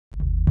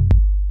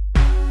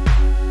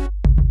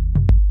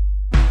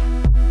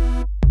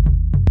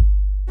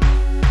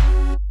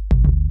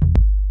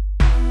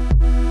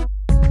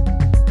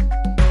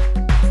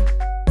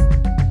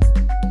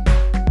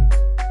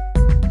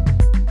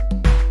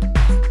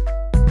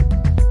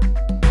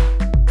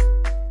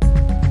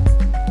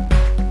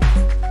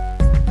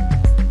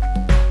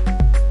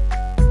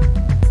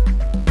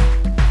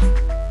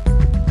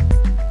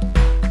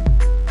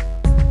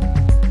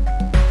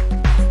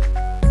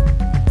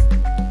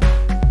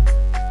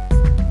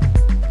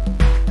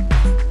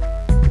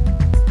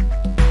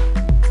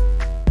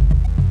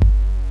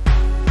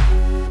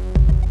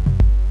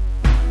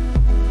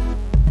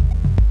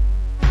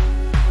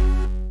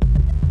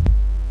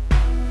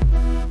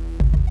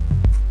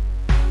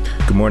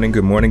Good morning,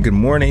 good morning, good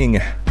morning.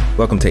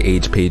 Welcome to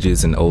Age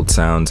Pages and Old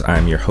Sounds.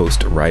 I'm your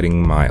host,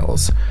 Writing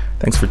Miles.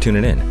 Thanks for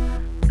tuning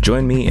in.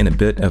 Join me in a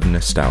bit of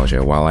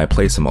nostalgia while I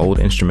play some old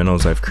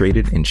instrumentals I've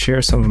created and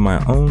share some of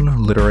my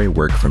own literary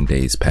work from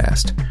days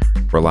past.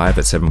 We're live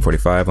at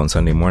 7:45 on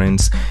Sunday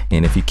mornings,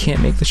 and if you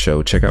can't make the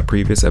show, check out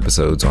previous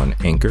episodes on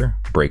Anchor,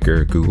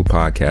 Breaker, Google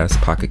Podcasts,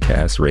 Pocket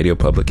Casts, Radio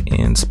Public,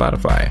 and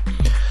Spotify.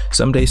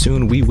 Someday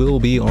soon, we will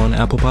be on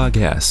Apple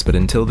Podcasts, but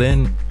until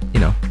then,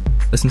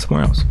 listen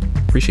somewhere else.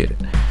 Appreciate it.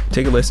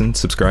 Take a listen,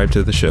 subscribe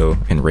to the show,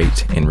 and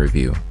rate and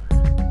review.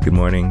 Good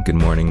morning, good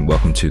morning.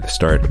 Welcome to the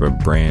start of a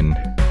brand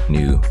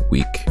new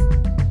week.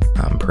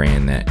 I'm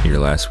praying that your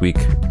last week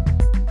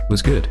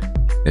was good,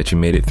 that you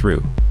made it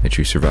through, that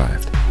you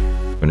survived.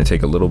 I'm going to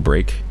take a little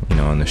break,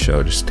 on the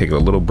show, just take a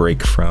little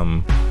break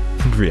from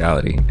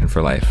reality and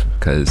for life,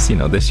 because,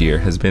 this year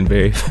has been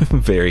very,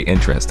 very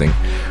interesting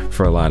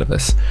for a lot of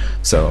us.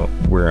 So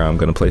I'm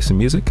going to play some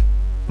music,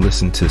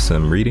 listen to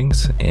some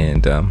readings,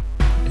 and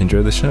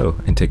enjoy the show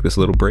and take this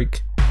little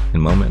break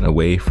and moment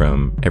away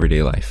from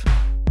everyday life.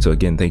 So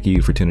again, thank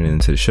you for tuning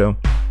into the show.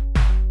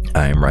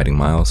 I am Writing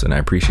Miles, and I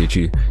appreciate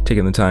you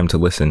taking the time to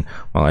listen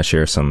while I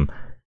share some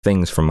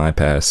things from my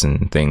past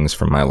and things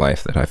from my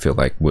life that I feel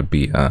like would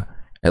be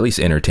at least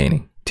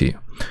entertaining to you.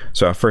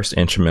 So our first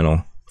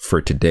instrumental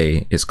for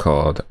today is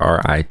called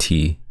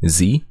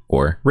RITZ,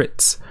 or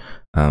Ritz.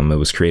 It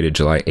was created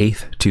July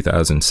 8th,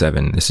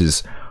 2007. This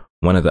is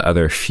one of the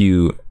other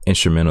few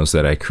instrumentals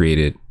that I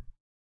created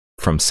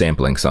from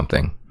sampling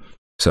something.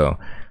 So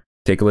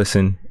take a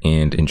listen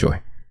and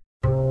enjoy.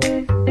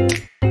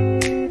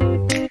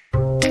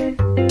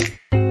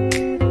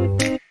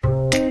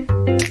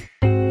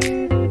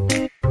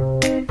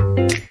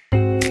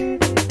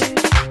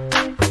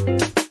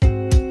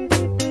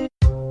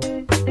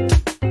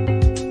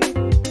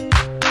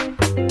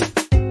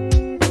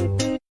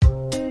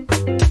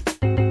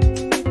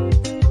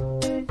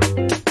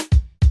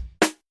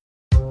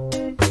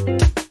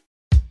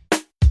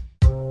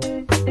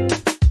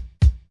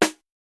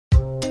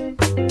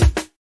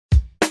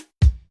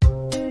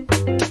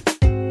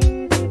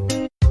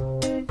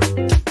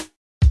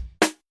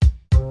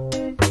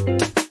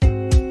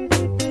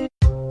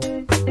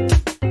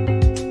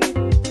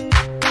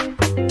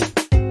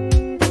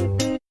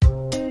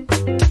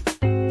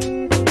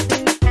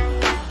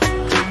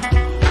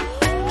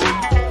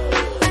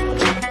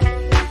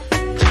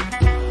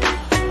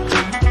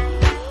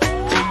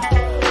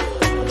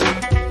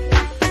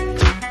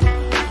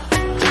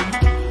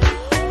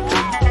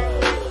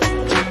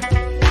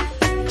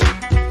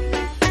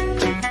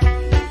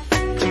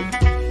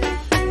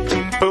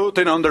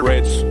 On the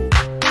Ritz.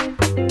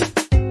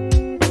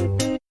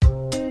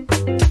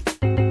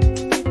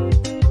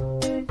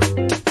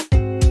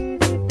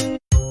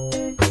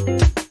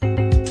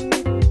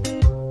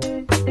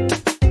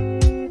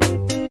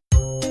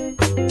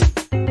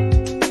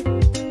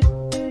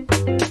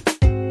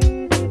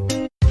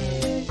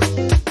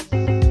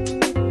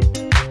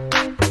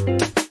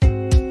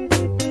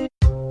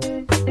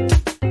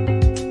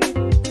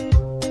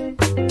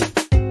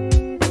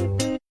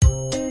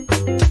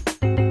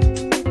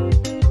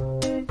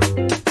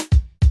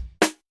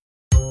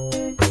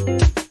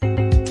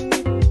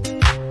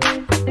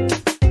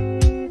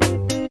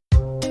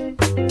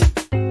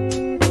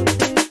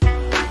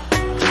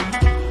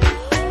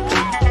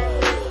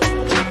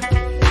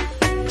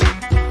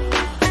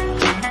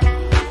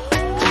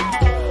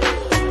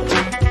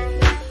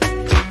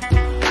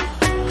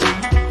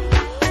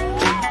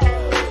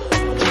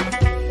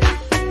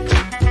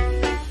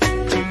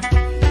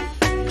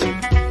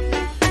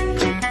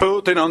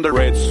 On the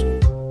Ritz.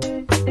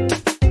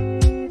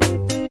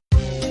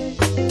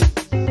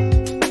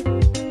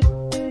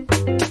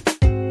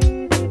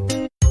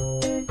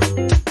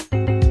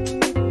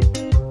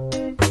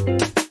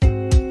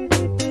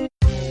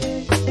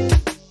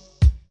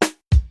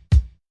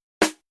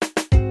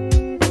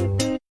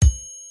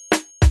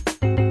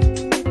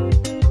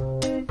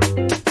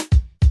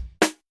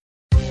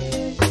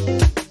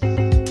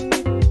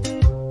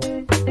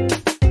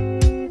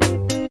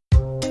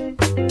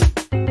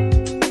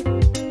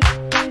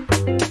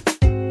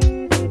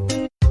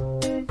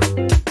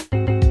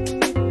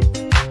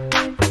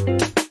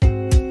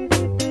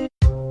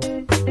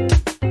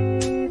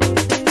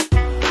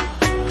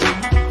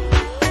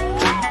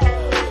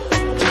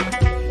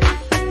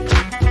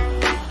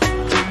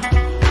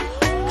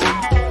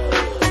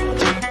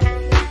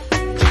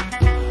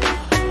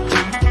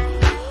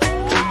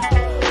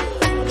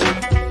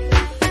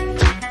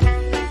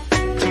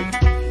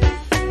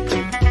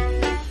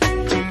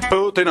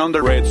 On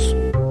the Ritz.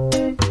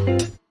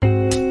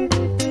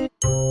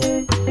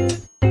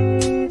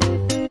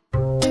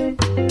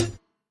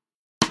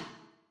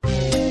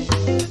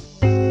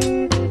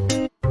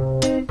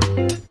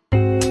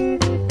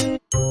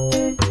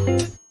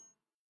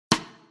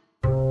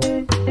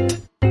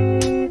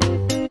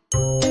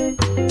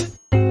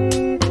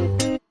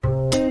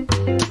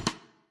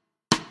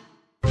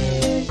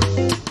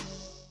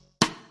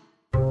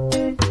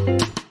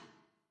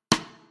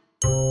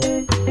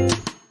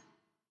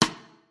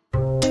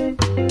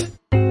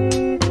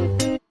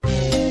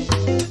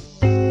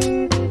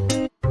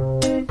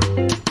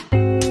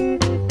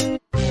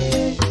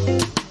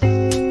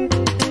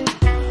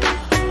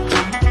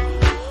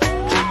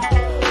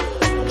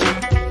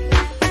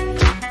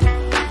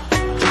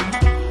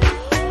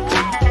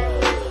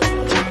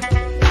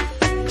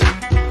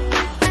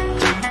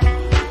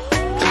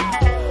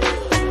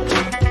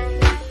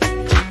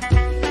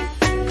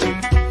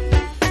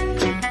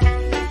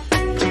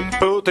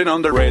 Putting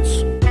on the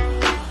Ritz.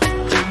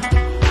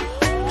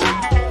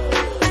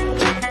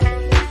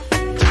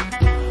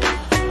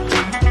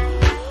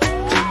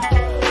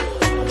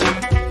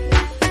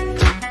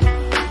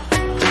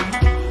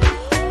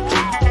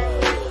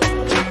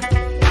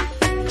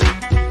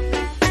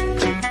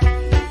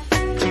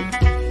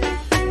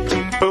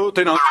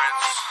 Putting on the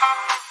Ritz.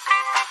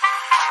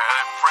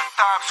 Different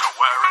types of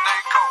wearing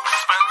they coats,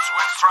 spends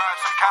with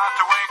stripes and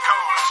cutaway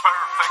coats,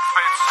 perfect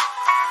fits.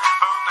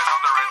 Putting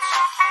on the Ritz.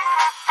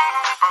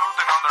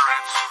 Putting on the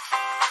Ritz.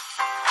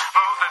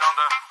 Putting on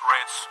the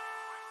Ritz.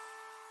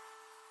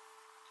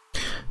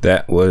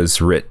 That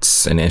was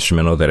Ritz, an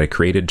instrumental that I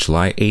created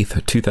July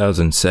 8th,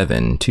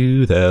 2007.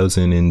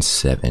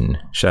 2007.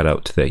 Shout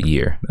out to that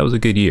year. That was a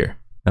good year.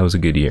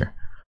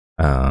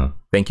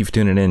 Thank you for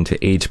tuning in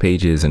to Age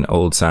Pages and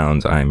Old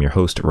Sounds. I'm your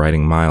host,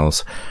 Writing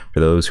Miles. For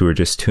those who are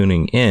just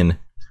tuning in,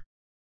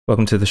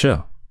 welcome to the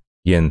show.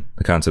 Again,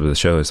 the concept of the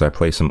show is I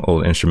play some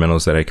old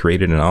instrumentals that I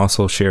created and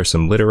also share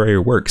some literary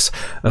works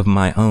of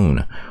my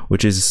own,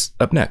 which is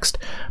up next.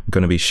 I'm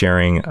going to be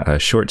sharing a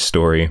short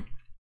story.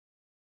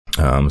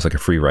 It's like a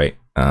free write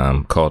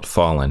called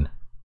Fallen,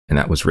 and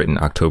that was written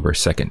October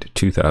 2nd,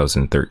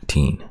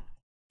 2013.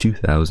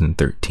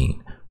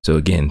 So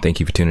again,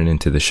 thank you for tuning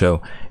into the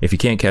show. If you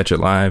can't catch it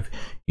live,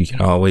 you can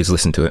always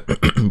listen to it.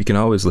 You can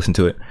always listen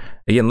to it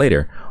again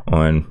later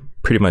on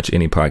pretty much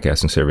any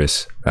podcasting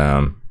service,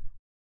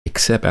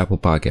 except Apple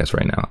Podcasts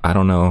right now. I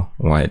don't know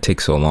why it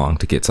takes so long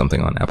to get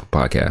something on Apple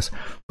Podcasts.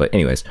 But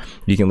anyways,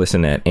 you can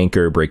listen at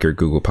Anchor, Breaker,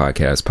 Google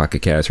Podcasts,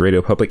 Pocket Casts,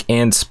 Radio Public,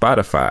 and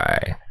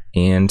Spotify.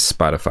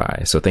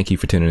 So thank you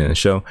for tuning in the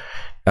show.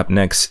 Up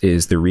next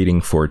is the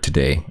reading for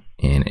today,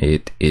 and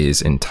it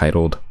is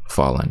entitled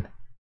Fallen.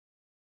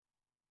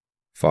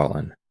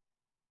 Fallen.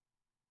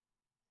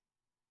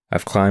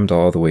 I've climbed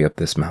all the way up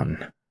this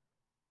mountain.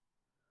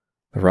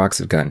 The rocks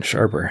have gotten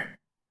sharper.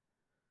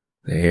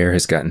 The air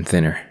has gotten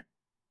thinner.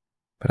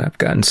 But I've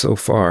gotten so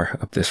far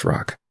up this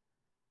rock,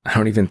 I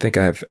don't even think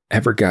I've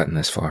ever gotten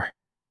this far.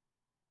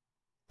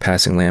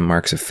 Passing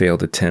landmarks of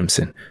failed attempts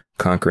and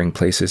conquering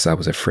places I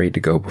was afraid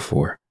to go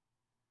before.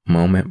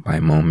 Moment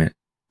by moment,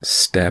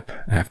 step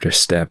after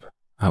step,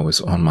 I was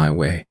on my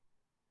way.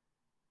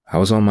 I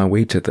was on my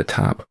way to the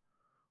top,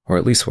 or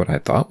at least what I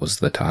thought was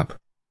the top.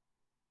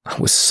 I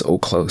was so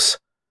close,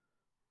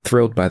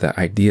 thrilled by the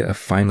idea of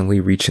finally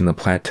reaching the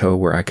plateau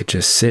where I could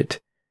just sit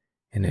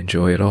and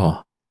enjoy it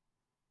all.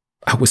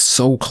 I was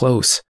so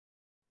close,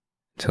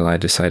 until I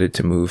decided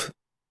to move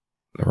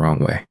the wrong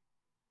way.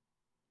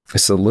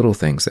 It's the little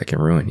things that can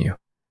ruin you.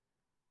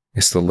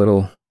 It's the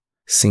little,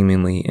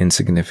 seemingly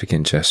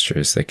insignificant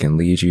gestures that can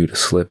lead you to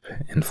slip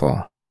and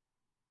fall.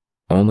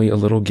 Only a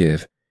little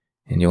give,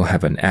 and you'll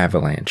have an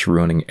avalanche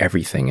ruining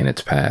everything in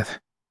its path.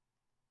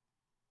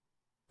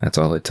 That's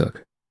all it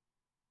took.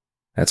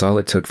 That's all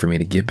it took for me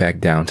to get back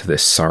down to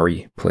this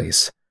sorry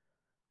place.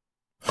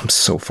 I'm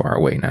so far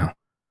away now.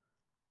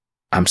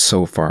 I'm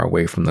so far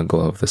away from the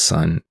glow of the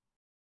sun,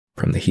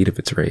 from the heat of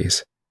its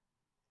rays.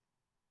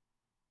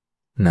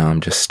 Now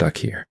I'm just stuck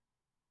here.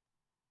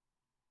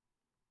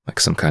 Like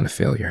some kind of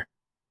failure.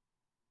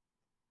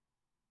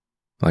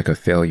 Like a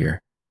failure,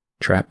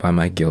 trapped by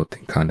my guilt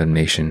and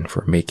condemnation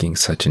for making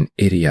such an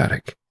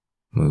idiotic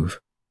move.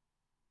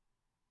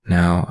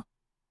 Now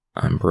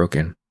I'm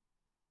broken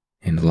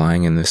and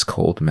lying in this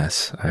cold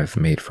mess I've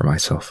made for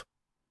myself,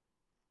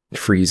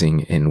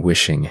 freezing and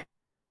wishing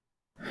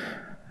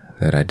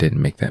that I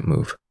didn't make that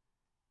move.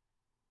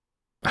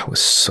 I was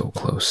so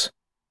close.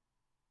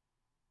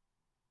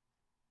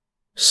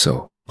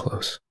 So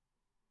close.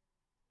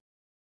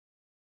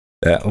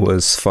 That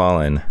was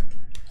Fallen.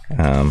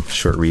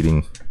 Short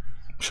writing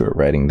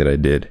that I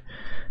did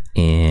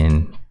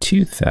in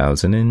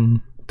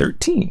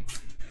 2013.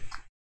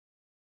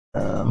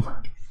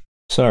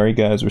 Sorry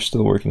guys, we're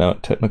still working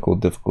out technical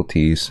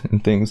difficulties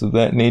and things of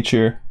that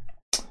nature.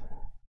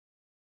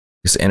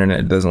 This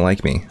internet doesn't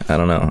like me. I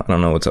don't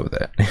know what's up with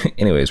that.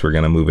 Anyways, we're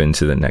going to move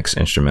into the next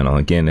instrumental.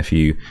 Again, if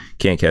you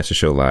can't catch the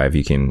show live,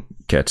 you can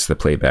catch the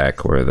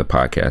playback or the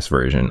podcast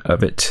version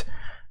of it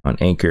on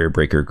Anchor,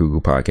 Breaker,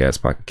 Google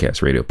Podcasts, Pocket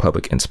Casts, Radio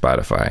Public, and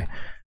Spotify.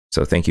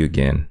 So thank you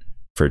again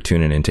for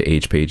tuning into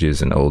Age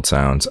Pages and Old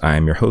Sounds. I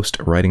am your host,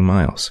 Writing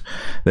Miles.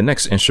 The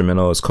next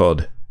instrumental is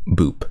called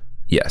Boop.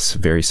 Yes,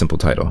 very simple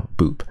title,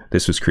 Boop.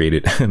 This was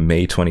created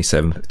May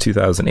 27th,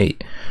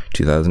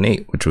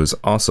 2008, which was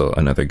also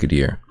another good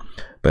year.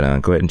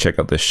 But go ahead and check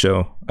out this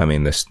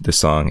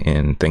song,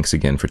 and thanks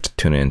again for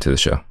tuning into the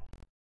show.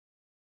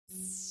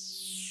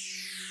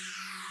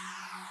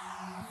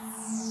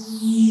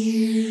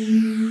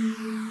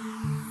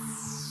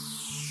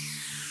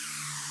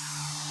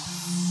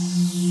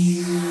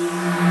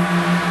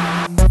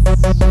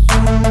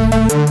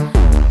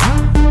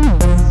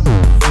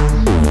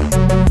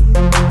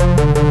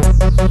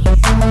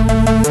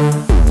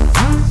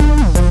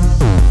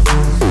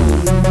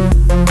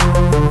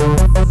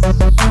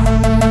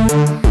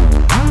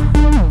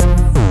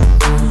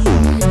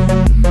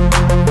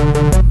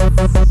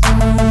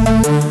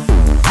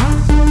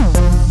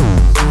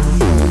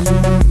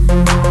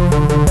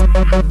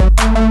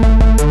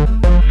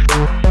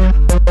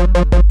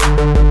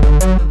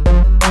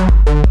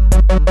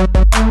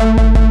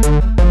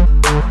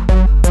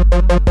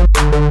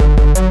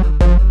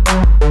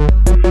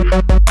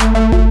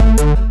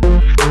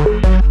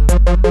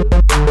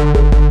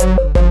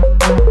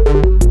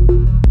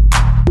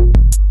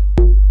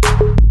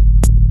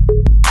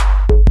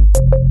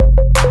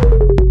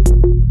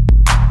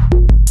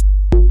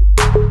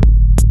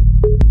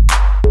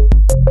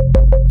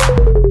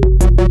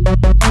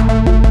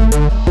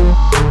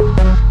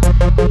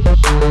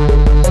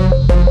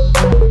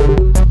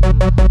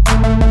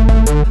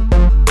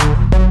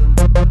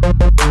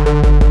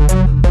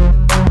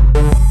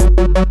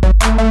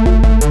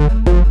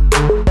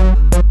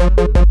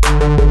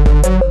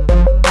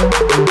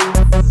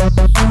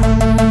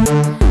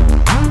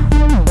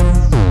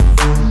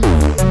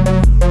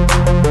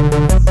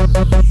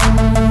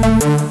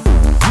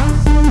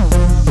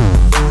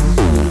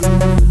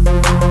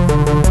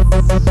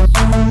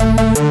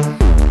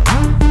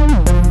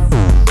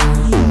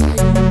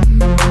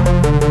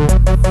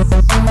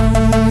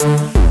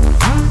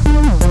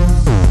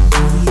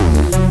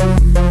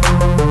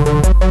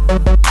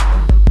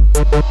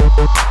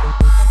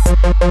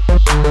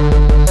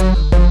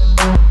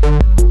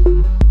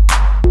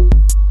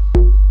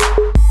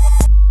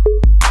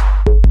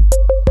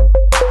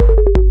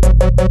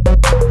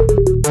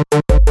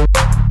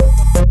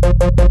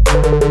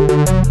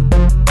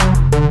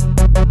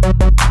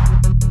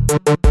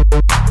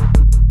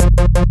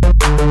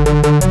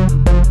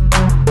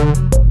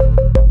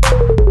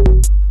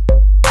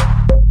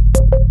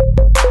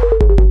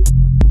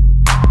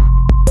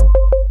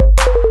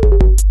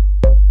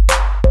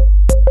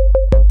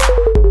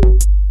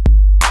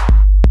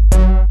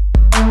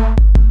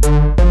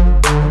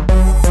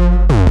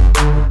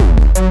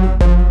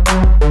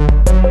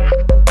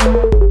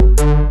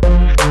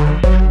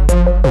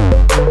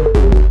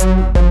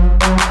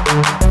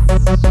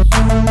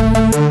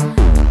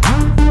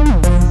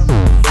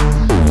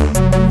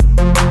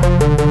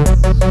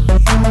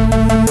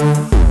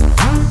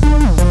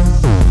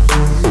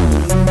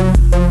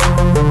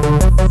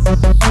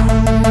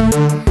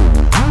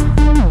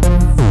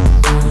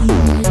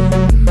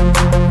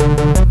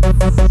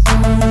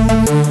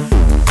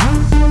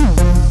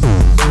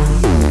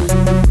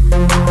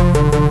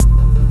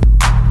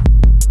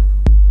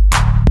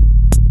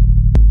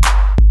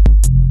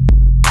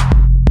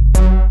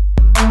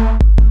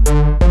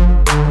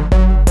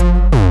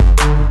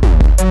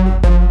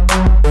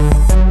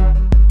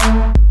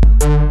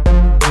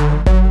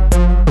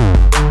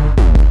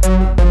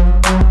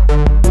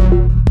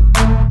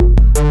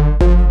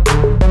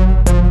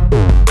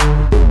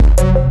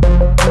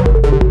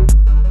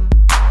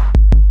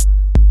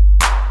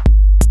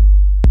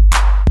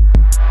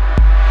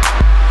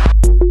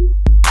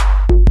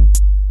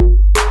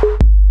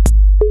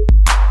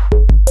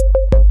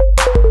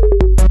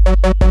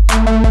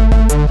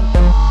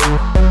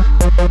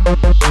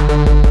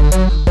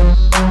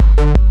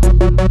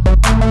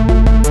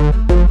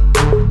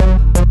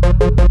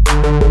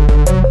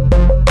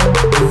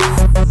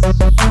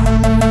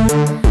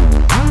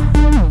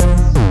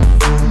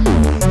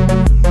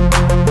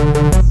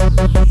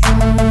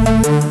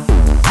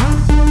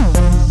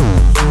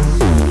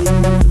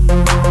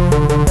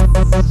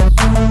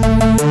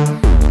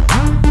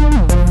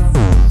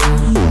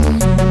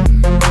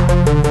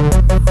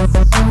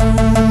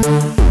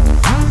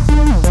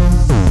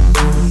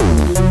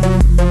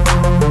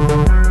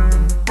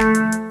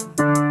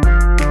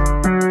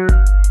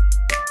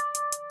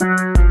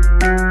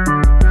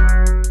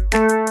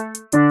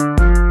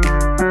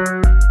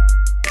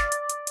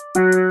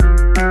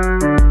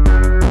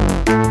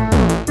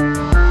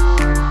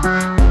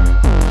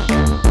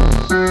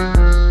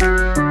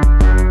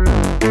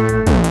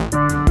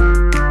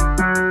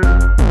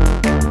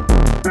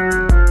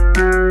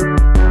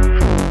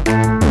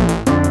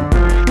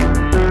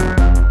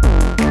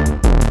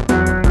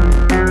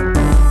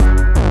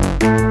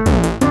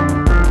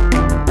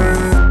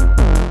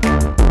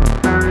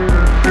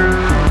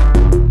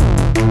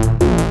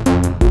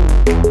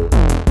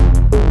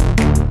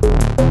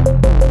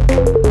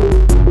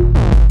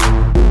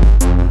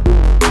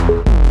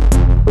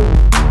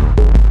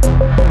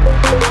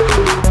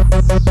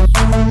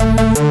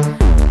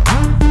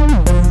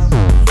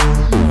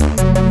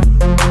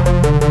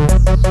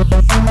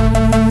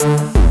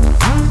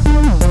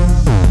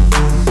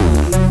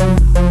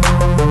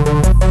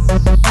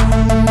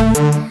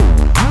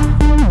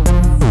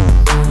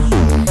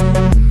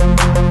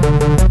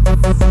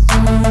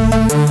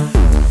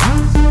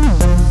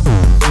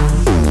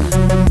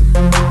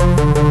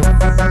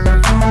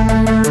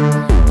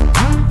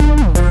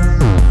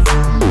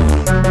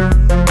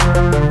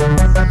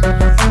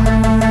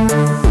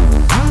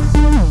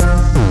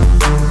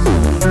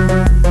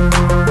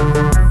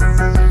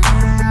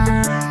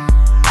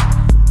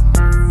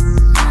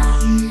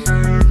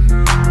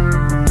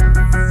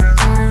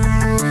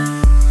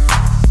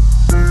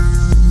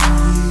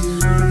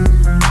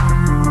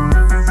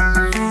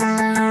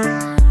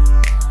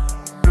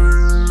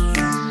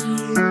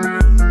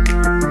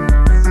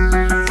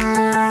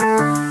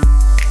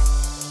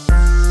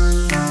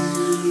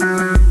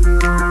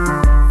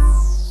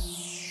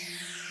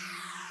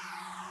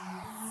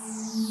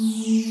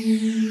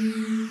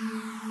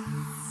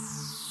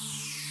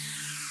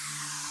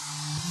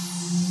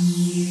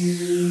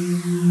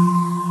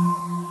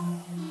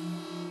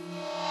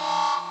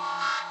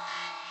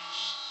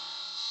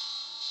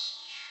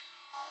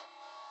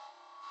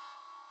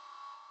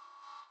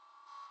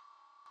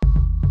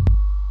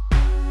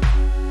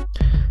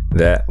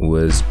 That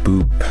was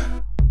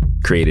Boop,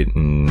 created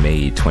on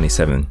May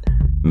 27th,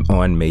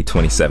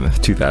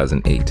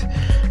 2008.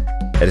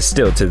 That is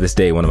still to this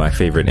day one of my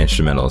favorite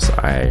instrumentals.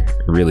 I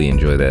really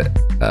enjoy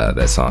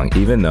that song,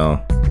 even though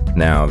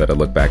now that I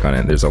look back on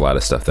it, there's a lot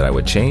of stuff that I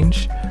would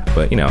change.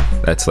 But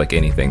that's like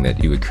anything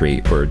that you would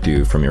create or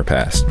do from your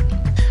past.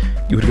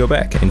 You would go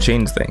back and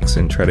change things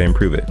and try to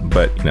improve it,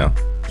 but you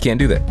can't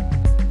do that.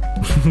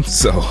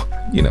 So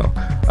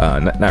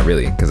not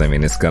really, because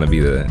it's gonna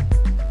be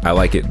I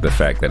like it, the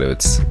fact that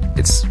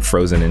it's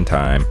frozen in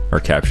time or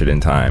captured in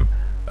time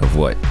of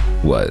what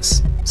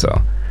was. So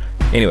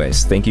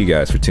anyways, thank you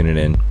guys for tuning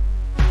in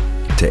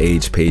to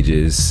Age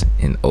Pages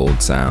and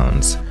Old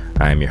Sounds.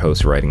 I am your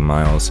host, Writing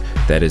Miles.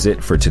 That is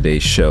it for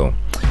today's show.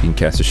 You can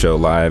catch the show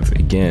live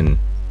again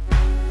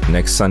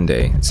next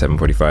Sunday at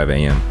 7:45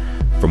 a.m.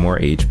 for more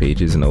Age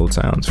Pages and Old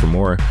Sounds, for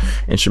more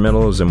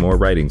instrumentals and more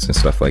writings and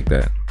stuff like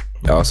that.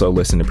 Also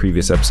listen to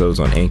previous episodes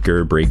on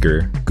Anchor,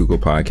 Breaker, Google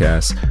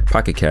Podcasts,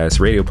 Pocket Casts,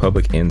 Radio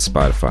Public, and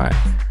Spotify.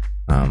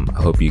 I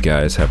hope you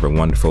guys have a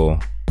wonderful,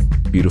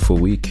 beautiful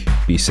week.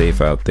 Be safe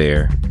out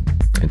there.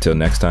 Until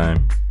next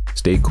time,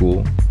 stay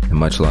cool and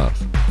much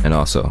love. And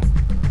also,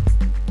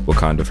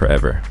 Wakanda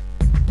forever.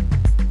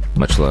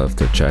 Much love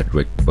to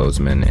Chadwick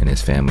Boseman and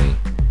his family.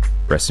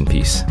 Rest in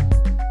peace.